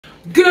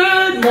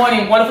Good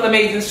morning, wonderful,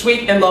 amazing,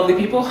 sweet, and lovely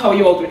people. How are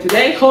you all doing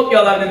today? Hope you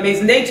all have an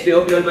amazing day today.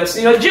 Hope you all blessed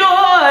in your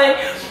joy.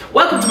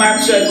 Welcome to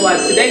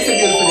Maryamsjoyfullife. Today's a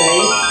beautiful day.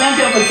 Thank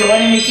you all for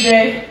joining me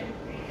today.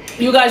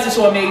 You guys are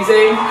so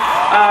amazing.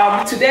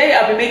 Today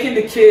I've been making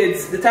the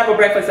kids the type of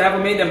breakfast I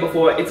haven't made them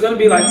before. It's going to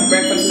be like a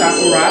breakfast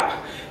taco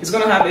wrap. It's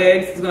going to have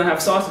eggs. It's going to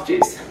have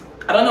sausages.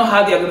 I don't know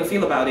how they're going to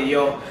feel about it,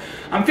 yo.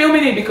 I'm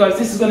filming it because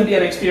this is going to be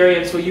an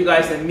experience for you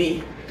guys and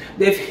me.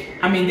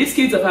 These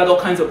kids have had all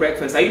kinds of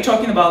breakfast. Are you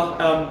talking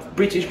about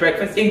British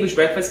breakfast, English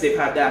breakfast? They've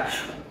had that.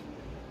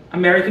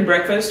 American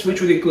breakfast,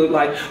 which would include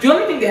like, the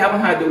only thing they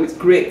haven't had though is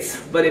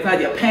grits, but they've had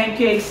their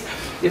pancakes,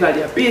 they've had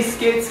their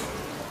biscuits,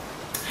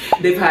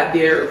 they've had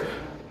their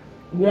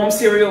warm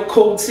cereal,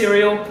 cold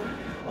cereal,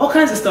 all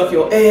kinds of stuff,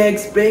 your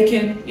eggs,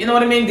 bacon, you know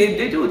what I mean?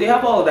 They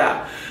have all of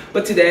that.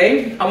 But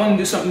today, I want to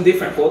do something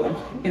different for them.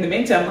 In the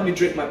meantime, let me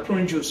drink my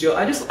prune juice, yo.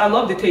 I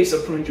love the taste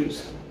of prune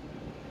juice.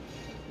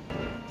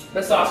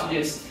 The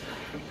sausages.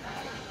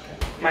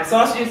 My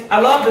sausages.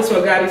 I love the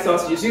spaghetti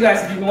sausages. You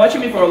guys, if you've been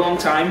watching me for a long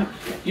time,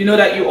 you know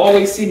that you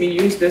always see me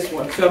use this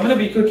one. So I'm going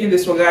to be cooking the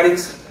spaghetti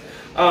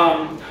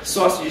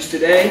sausages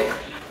today.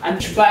 And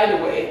by the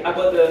way, I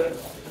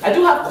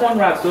do have corn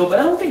wraps though, but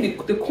I don't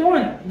think the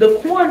corn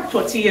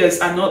tortillas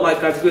are not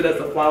like as good as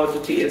the flour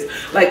tortillas,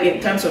 like in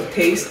terms of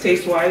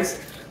taste wise.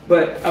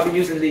 But I'll be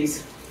using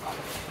these.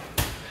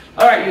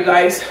 All right, you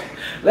guys,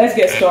 let's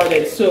get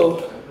started.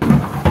 So.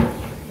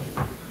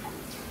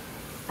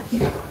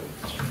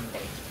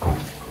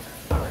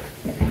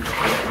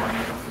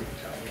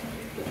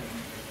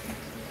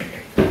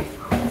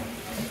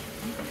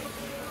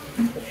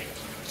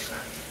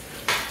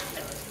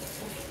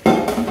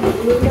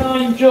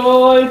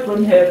 Joy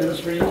from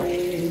heaven's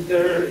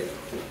reader.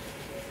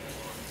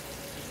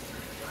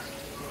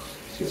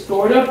 She's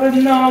stored up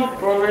enough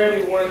for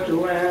everyone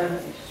to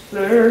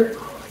answer.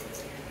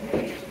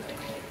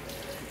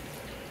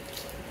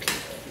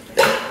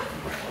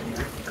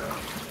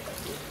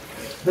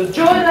 The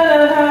joy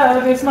that I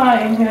have is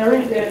my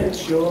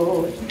inheritance,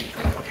 joy.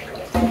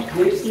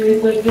 This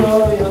is the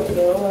joy of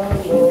the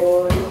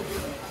Lord.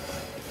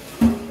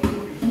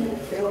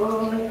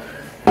 Joy,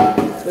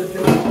 the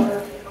joy.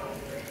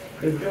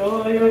 The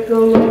joy of the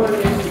Lord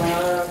is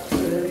my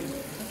strength.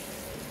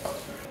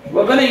 I'm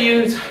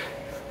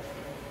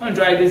gonna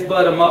drag this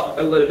bottom up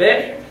a little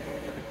bit.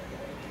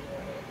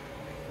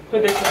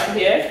 Put this right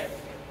here.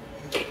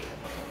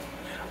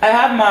 I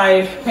have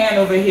my pan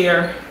over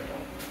here.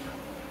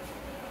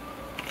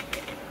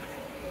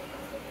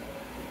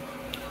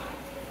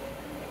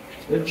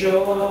 The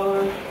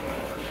joy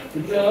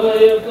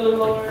of the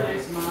Lord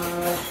is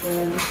my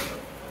strength.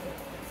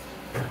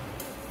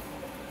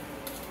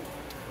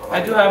 I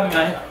do have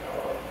my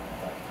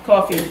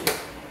coffee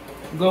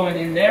going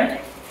in there.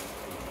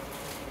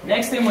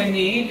 Next thing we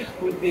need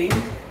would be,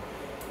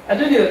 I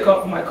do need a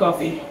cup for my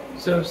coffee.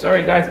 So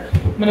sorry guys,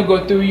 I'm gonna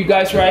go through you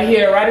guys right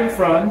here, right in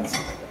front.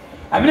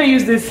 I'm gonna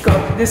use this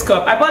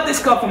cup. I bought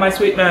this cup for my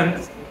sweet man,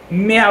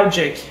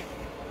 Meowjic.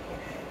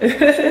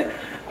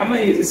 I'm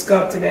gonna use this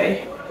cup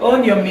today.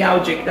 Own your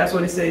Meowjic, that's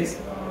what it says.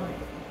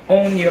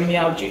 Own your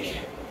Meowjic.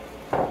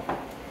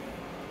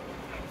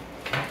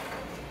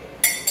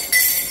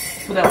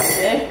 Put that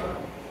there.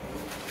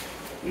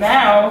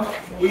 Now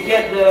we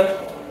get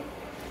the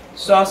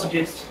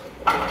sausages.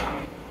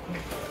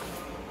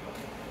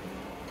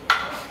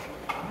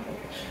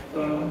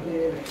 Don't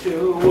have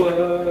to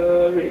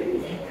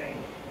worry.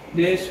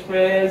 This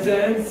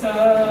present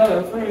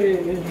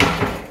suffering.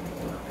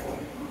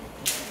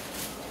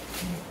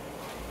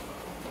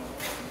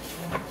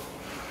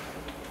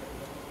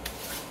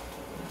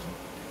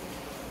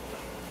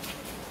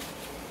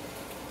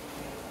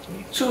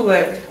 Two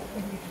legs.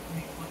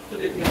 Put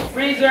it in the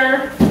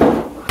freezer.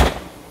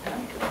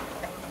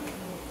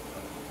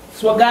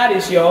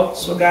 Spaghettis, y'all.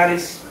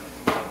 Spaghettis.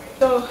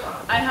 So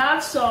I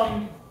have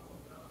some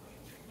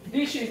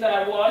dishes that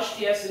I washed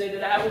yesterday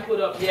that I haven't put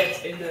up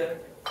yet in the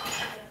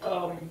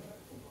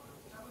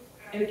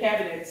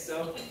cabinet.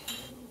 So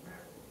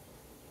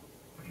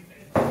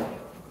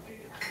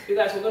you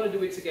guys, we're gonna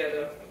do it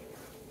together.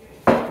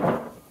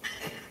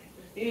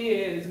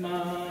 Here is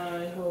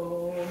my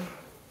home.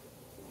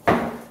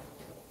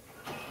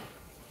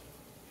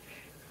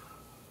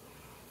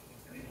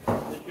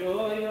 The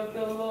joy of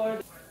the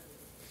Lord,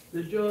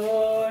 the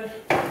joy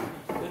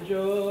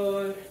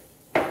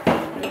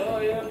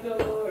of the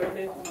Lord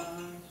is my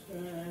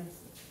strength.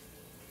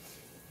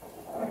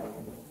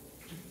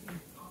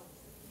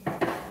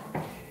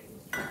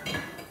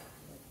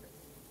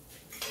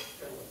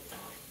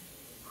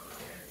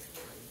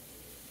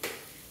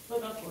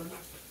 Look up for it.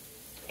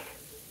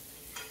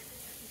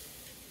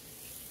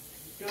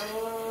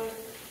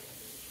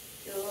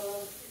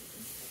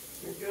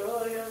 The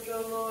joy of the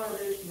Lord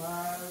is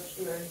my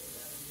strength.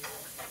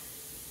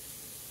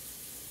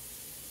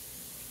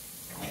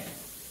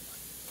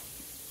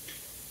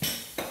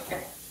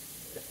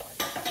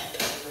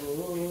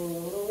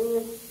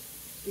 Oh,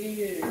 he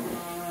is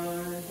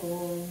my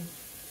home.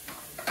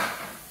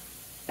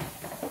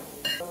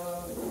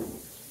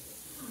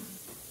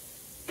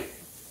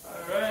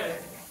 All right.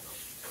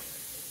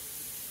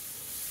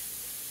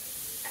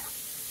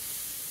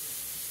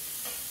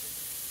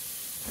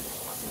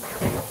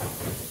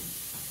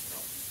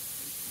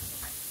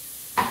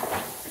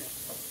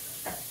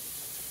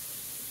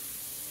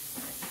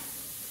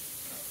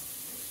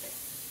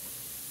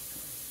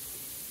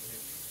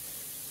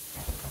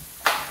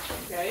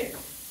 Okay,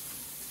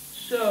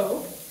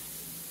 so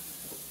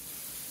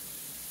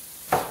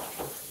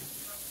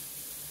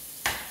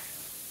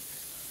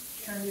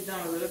turn it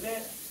down a little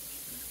bit.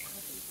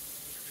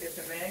 Get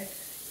some eggs.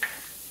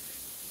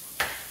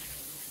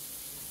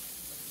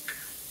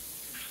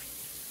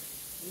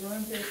 You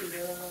want to take it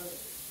out.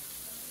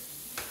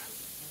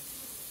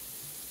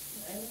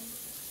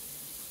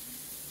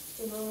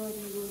 Lord,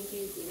 you will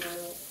take it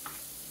out.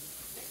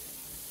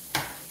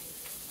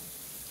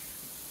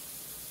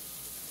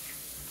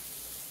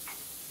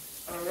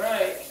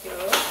 Alright, so.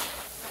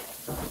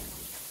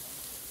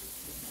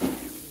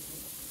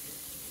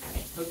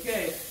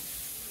 Okay.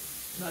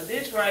 Now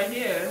this right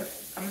here,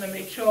 I'm going to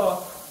make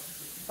sure.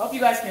 Hope you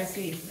guys can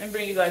see. Let me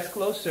bring you guys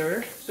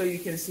closer so you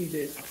can see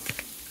this.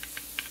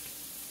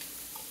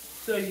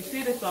 So you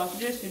see the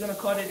sausages, you're going to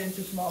cut it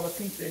into smaller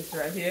pieces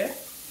right here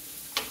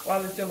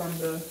while it's still on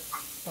the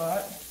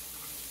pot.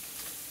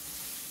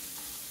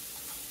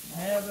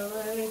 Have a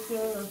way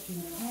to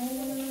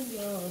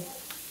go.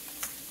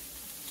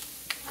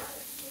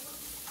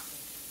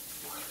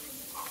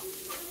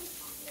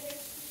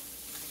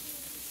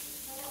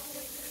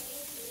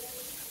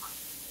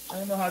 I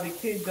don't know how the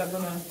kids are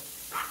going to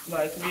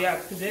like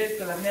react to this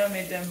because I've never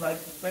made them like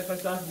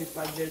breakfast sausages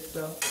like this.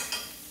 So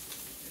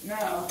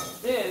now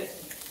this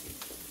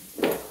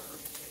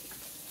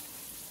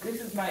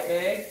is my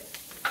egg,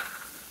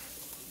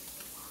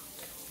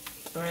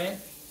 right?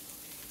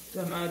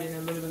 So I'm adding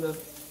a little bit of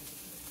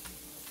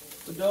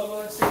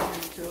Cordova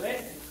seasoning to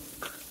it.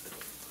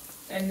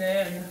 And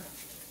then,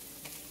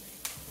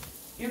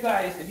 you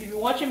guys, if you've been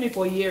watching me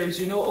for years,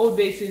 you know Old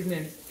Bay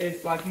seasoning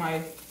is like my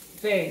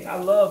thing. I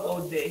love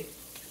Old Bay.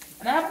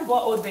 And I haven't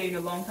bought Old Bay in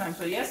a long time.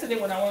 So yesterday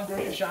when I went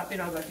grocery shopping,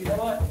 I was like, you know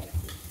what?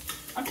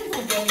 I'm just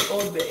going to get me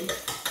Old Bay.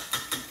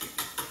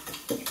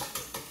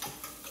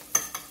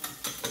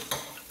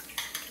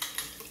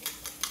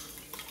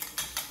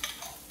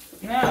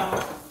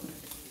 Now,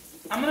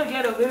 I'm going to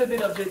get a little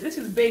bit of this. This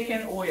is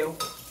bacon oil.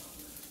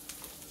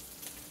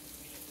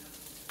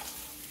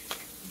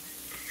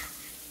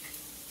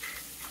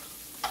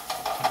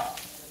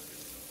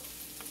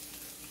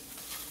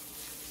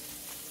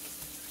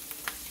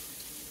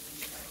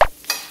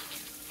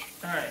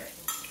 All right.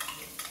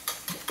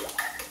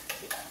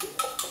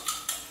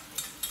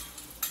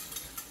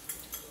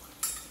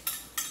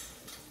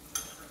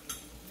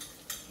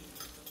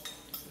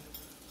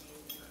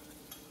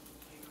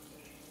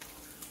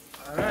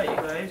 All right, you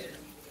guys.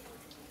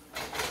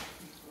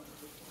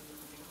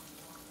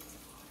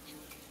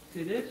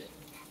 See this?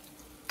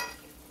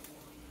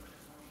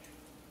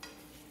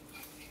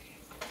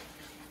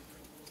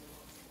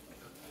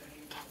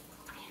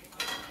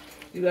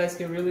 You guys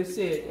can really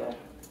see it, yeah?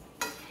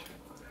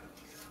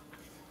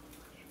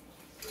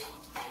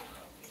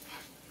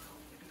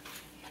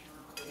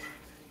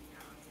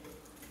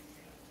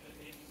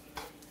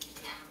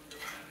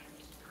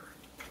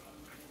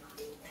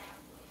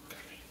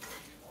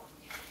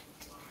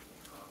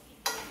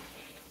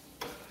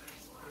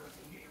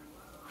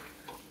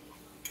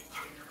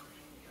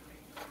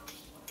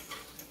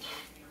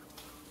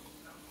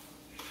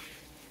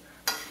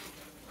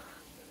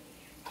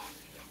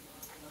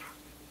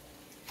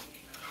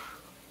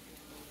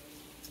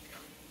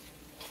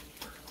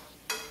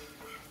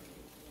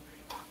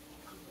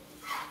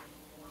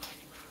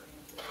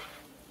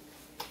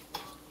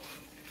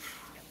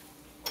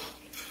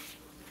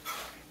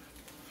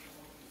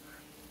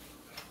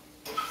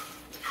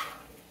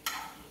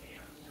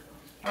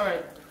 All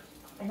right,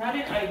 I'm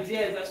having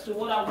ideas as to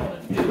what I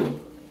want to do.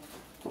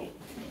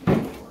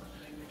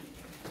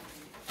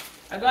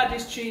 I got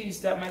this cheese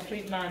that my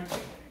sweet man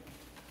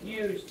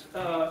used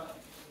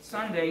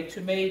Sunday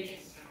to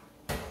make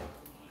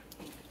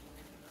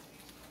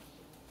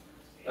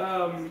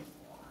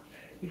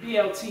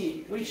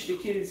BLT, which the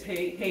kids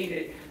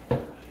hated.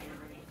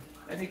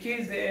 And the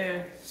kids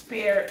didn't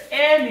spare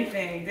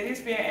anything. They didn't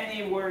spare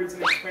any words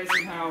in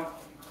expressing how.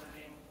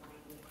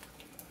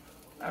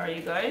 All right,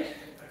 you guys.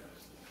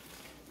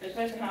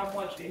 Especially how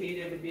much they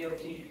hated the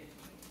BLT.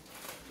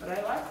 But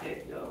I liked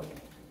it though.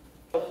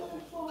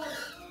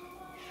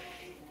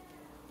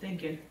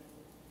 Thinking.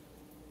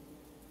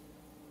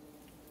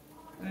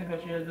 I think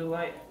I should do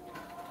light.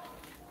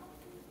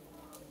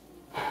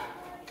 I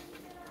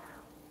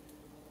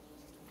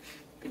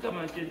think I'm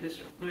gonna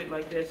do it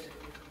like this.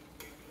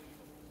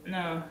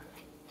 No.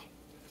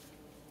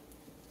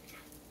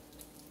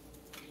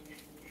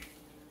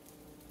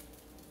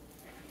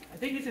 I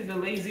think this is the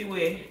lazy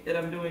way that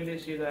I'm doing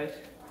this, you guys.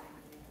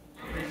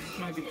 This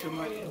might be too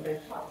much of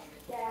this.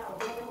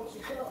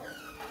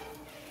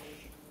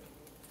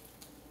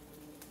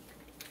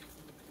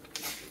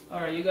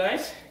 Alright, you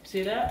guys,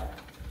 see that?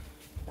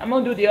 I'm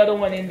gonna do the other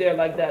one in there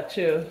like that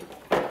too.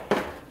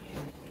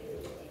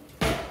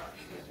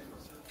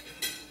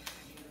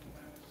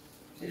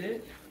 See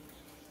it?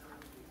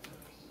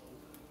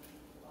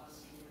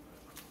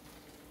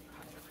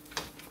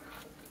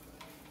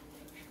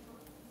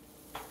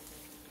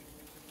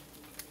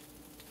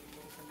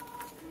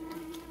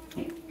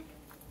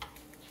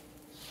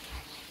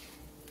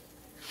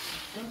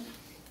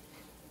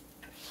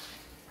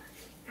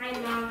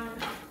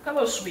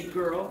 Hello, sweet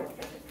girl.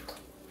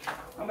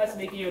 I'm just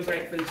making you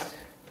breakfast.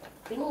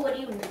 What do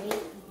you mean?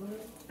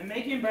 I'm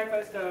making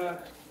breakfast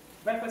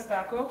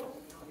taco.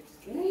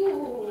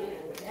 Ooh,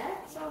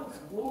 that sounds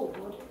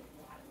good.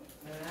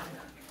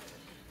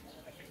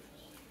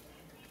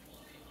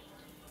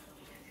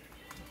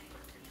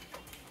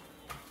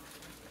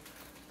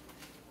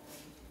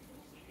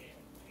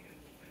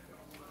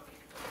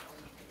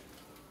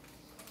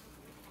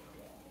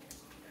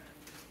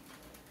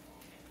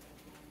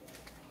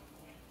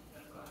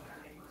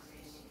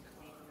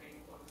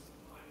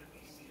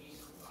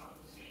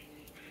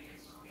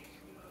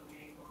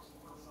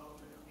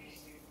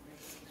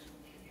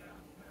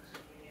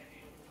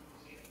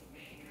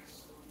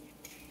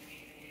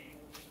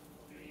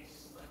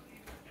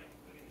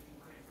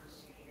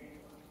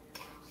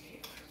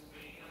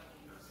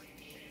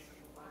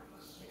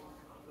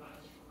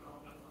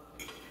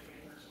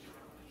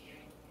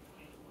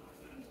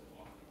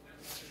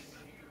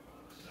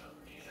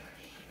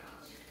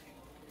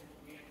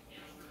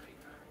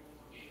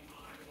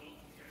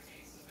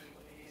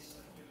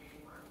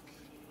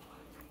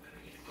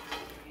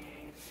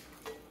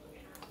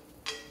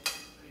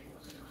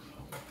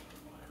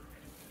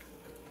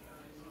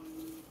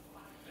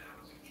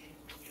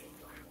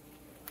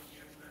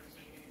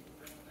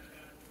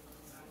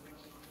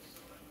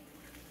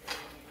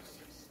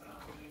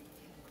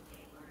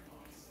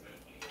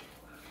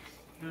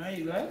 Alright,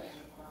 you guys.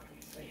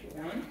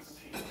 Second one.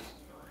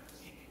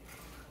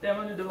 Then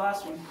I'm gonna do the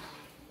last one.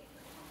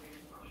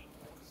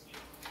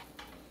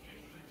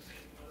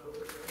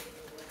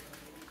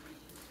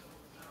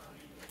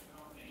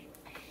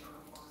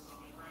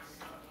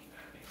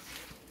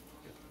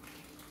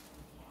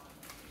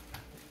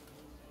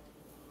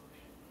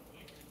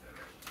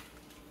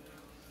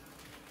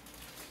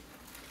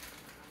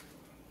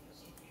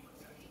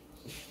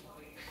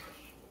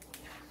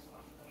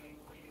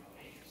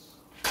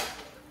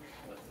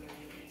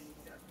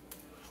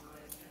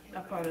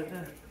 That part of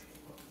that.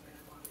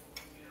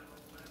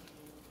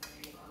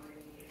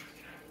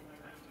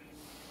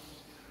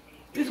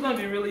 This is gonna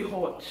be really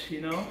hot, you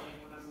know.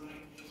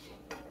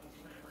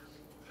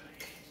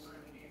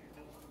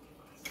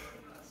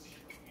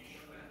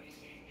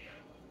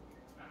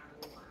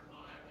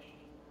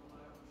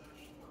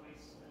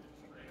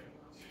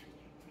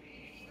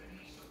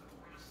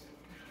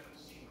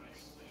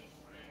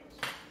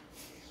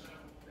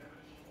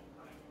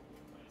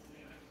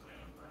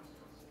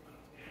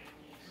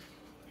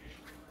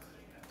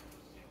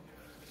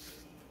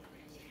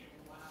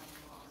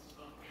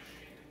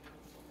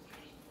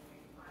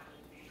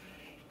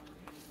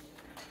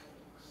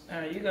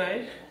 Alright, you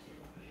guys.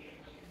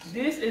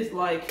 This is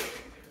like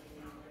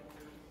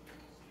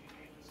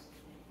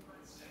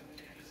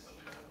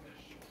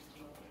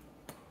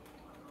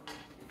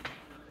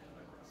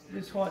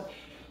this hot.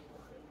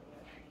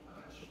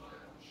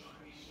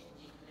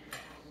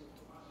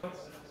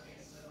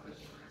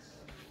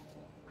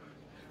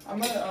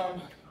 I'm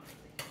gonna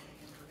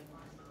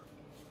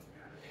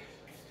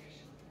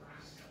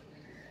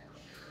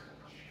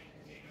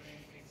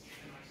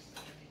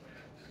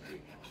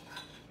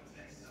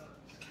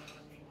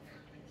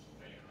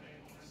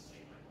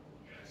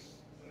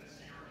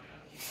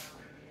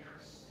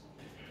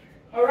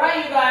all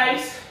right, you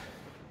guys.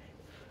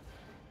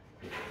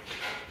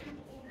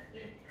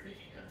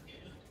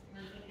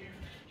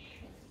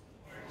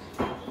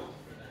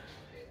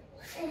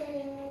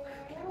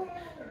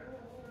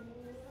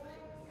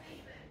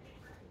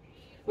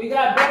 We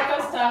got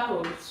breakfast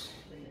tacos.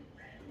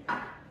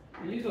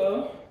 Here you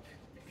go.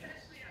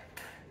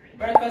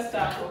 Breakfast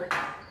taco.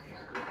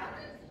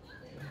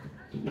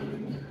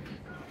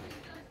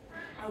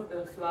 Add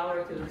the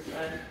flour to the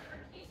side.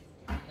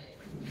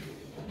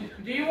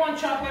 Do you want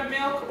chocolate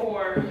milk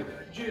or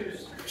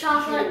juice?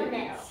 Chocolate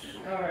milk.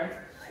 Alright.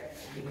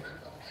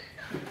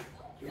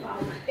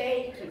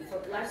 Thank you for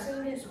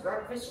blessing this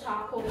breakfast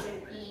tacos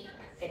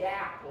and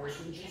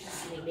apples. In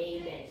Jesus' name,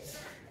 amen.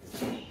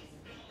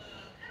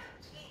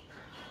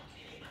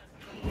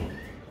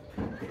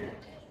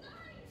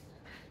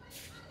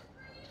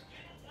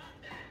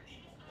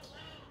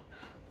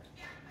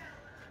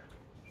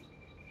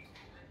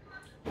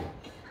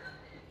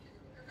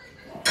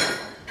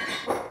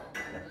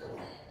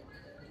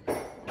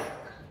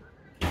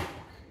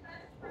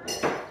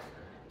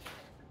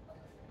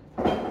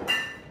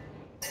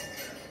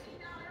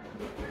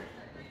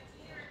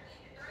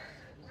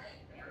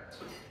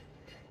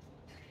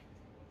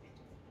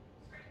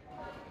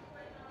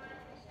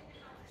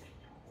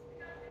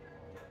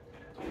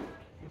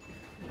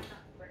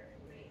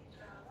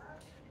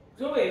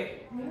 Zoe,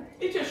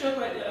 eat your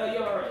chocolate,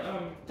 your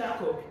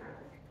taco.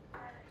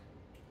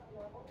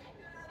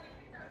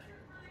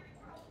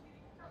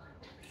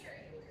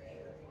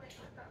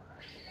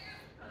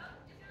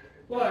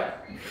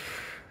 What?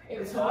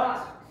 It's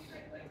hot?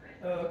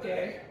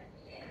 Okay.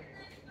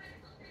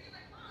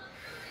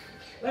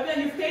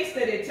 Lebanon, you've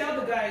tasted it.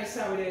 Tell the guys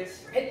how it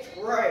is. It's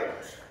great.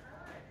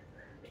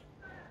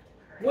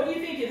 What do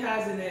you think it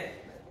has in it?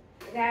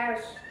 It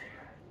has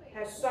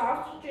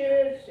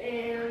sausages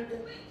and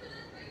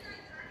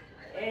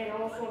And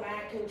also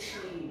mac and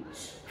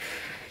cheese.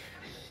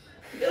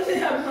 It doesn't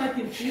have mac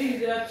and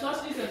cheese. It has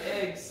sausage and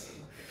eggs.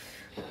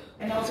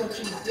 And also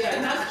cheese. Yeah,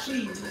 it has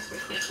cheese.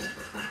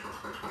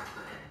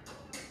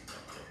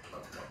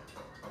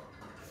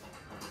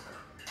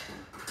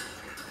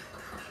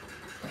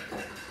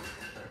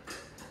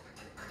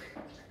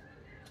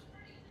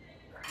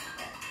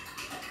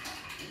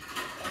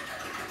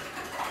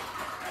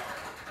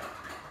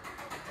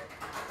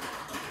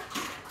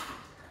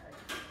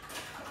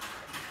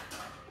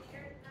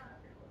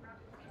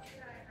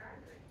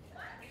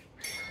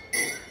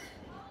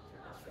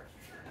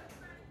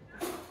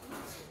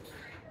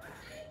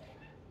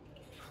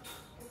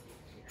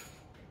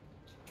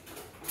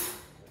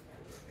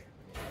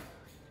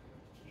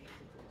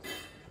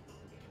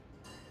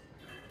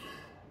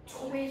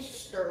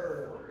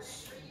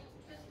 Twisters.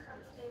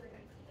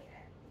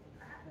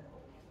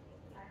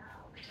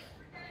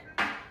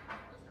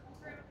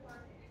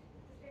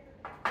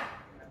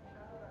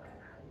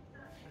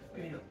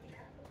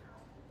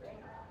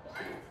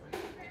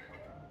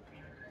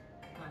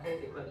 I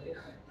hold it like this.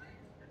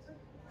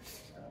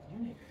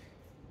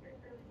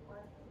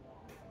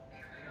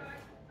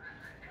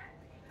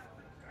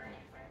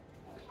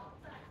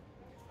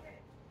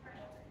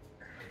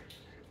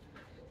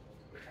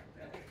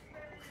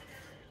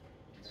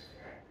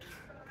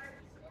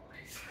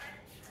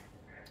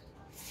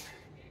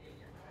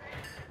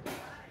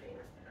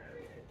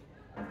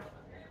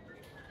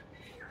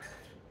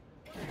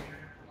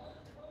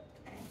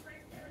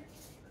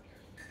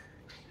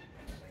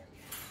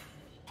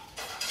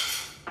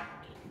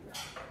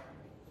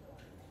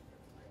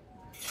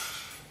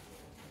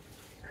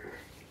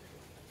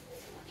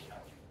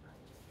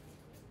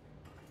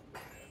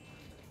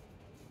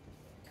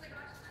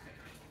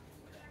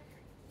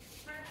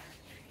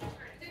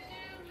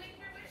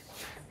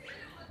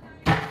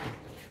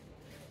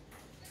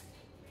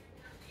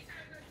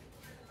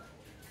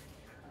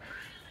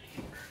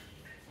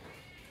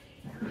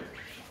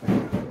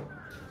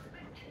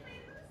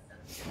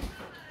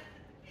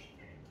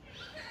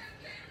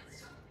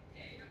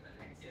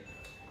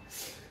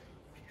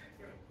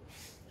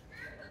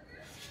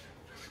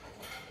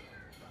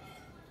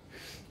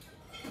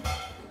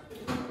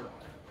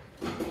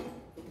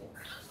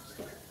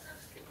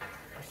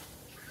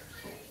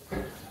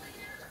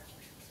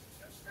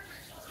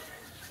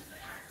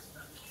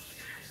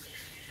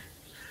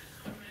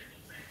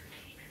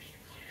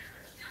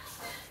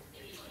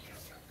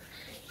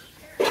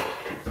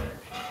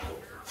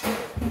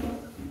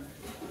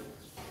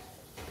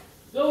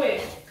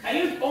 Zoe, are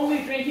you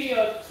only drinking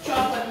your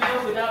chocolate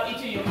milk without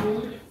eating your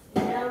food?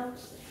 No.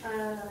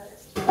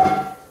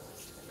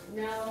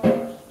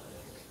 No.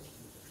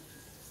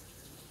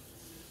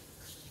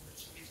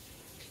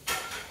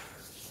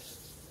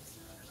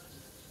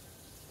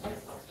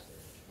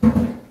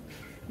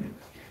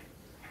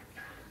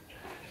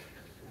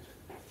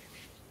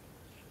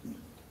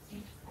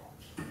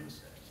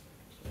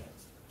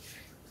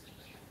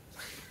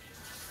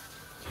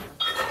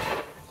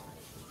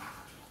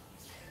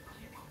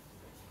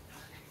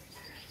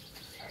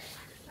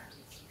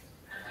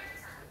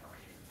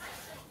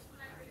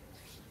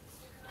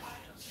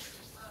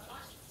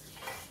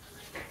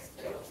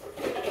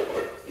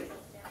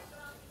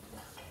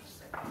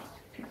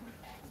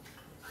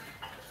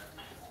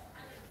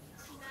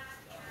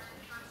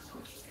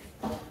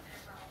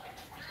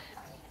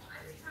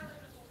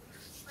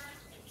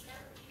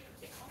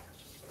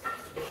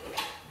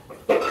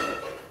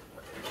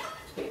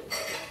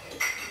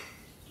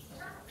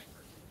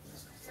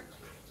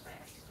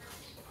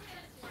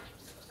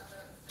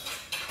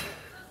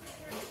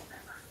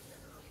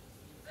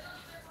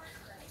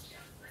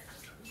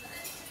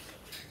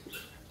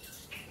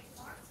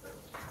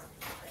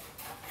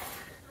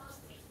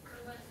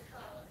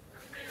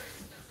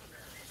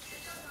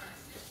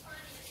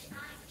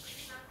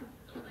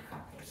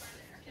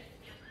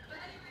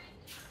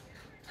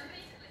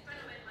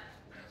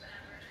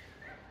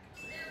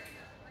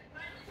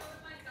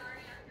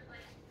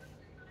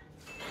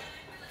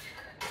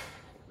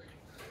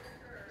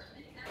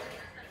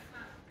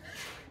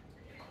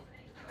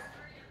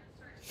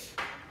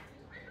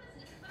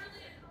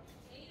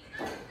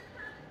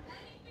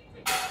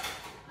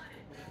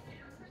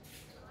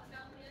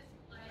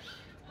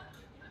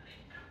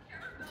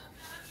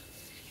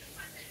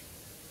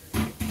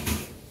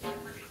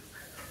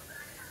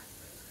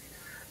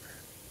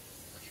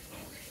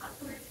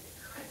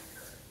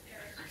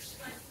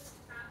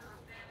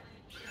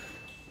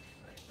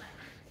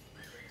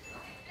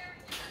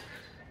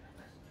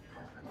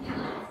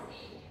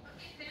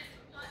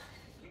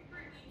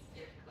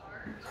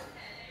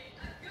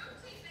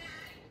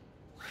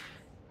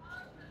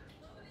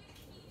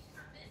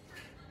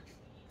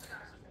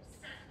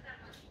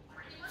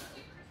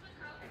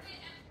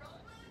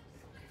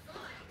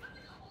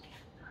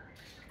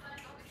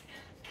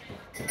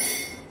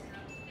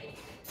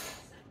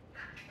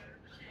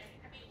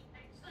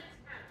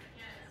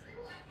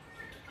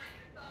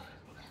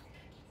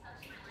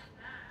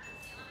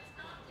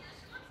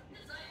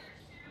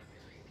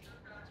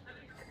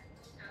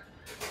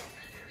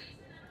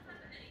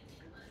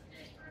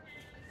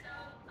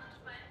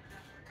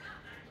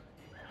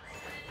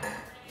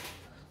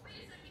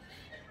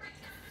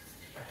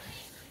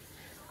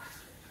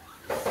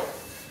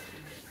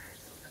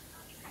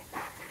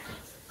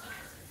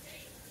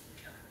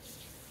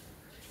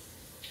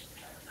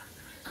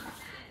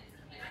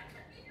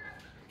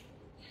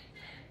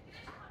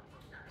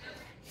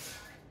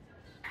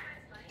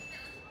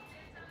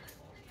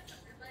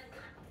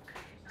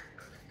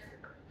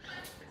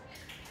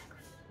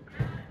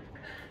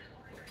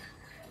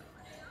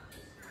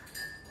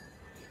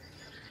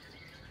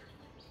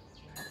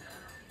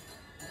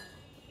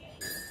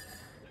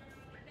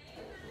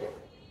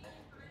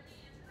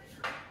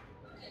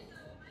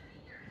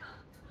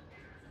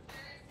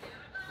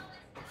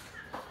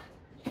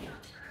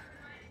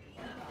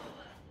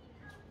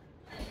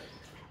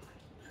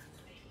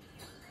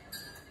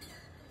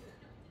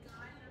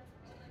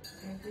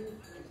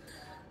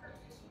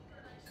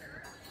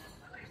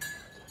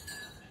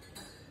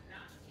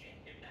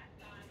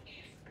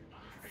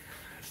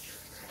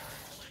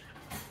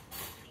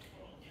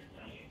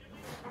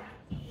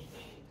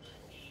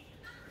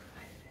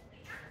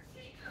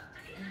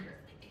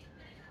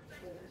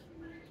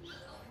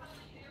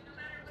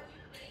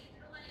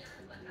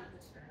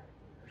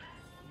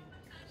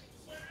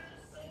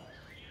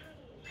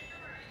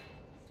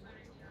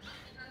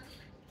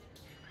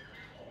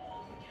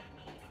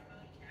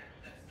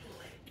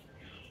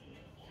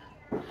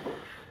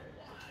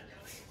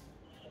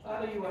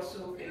 Father, you are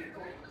so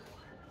faithful.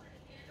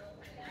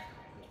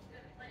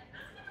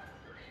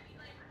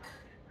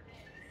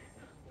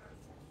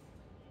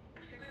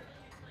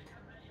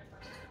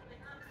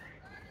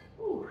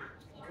 Ooh,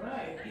 all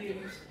right,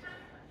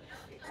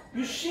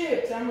 you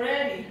shipped. I'm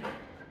ready.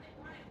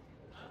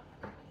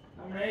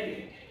 I'm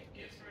ready.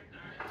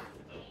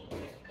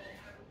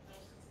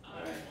 All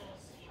right.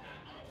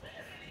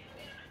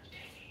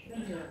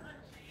 Thank you.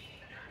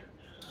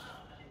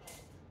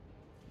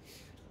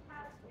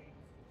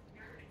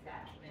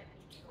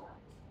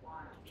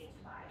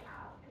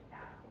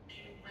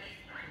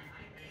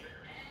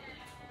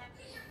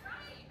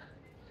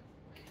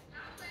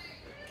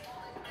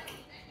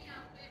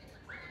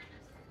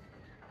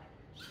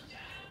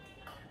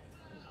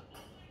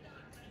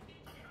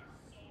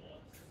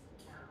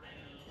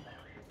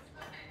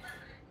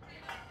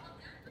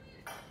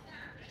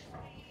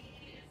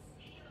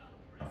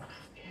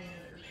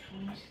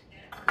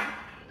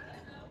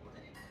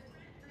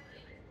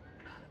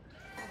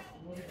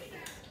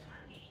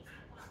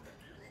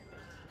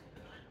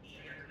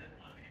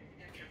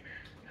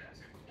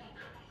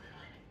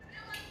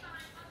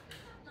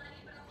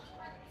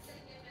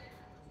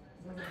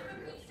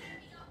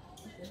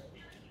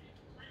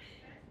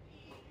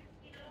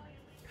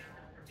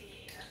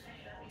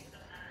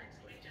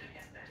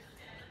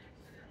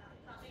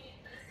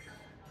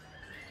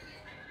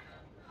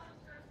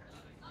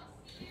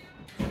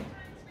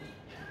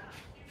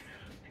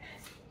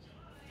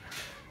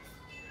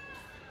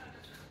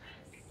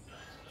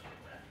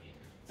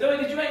 So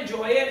did you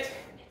enjoy it?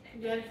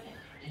 Yes.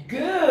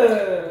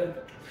 Good.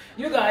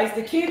 You guys,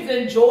 the kids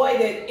enjoyed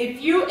it. If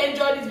you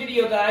enjoyed this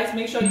video, guys,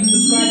 make sure you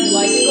subscribe, you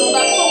like it, go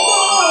back for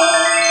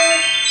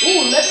more.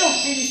 Ooh, let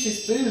me finish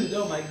this food.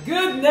 Oh my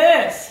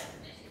goodness.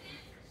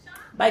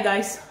 Bye,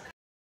 guys.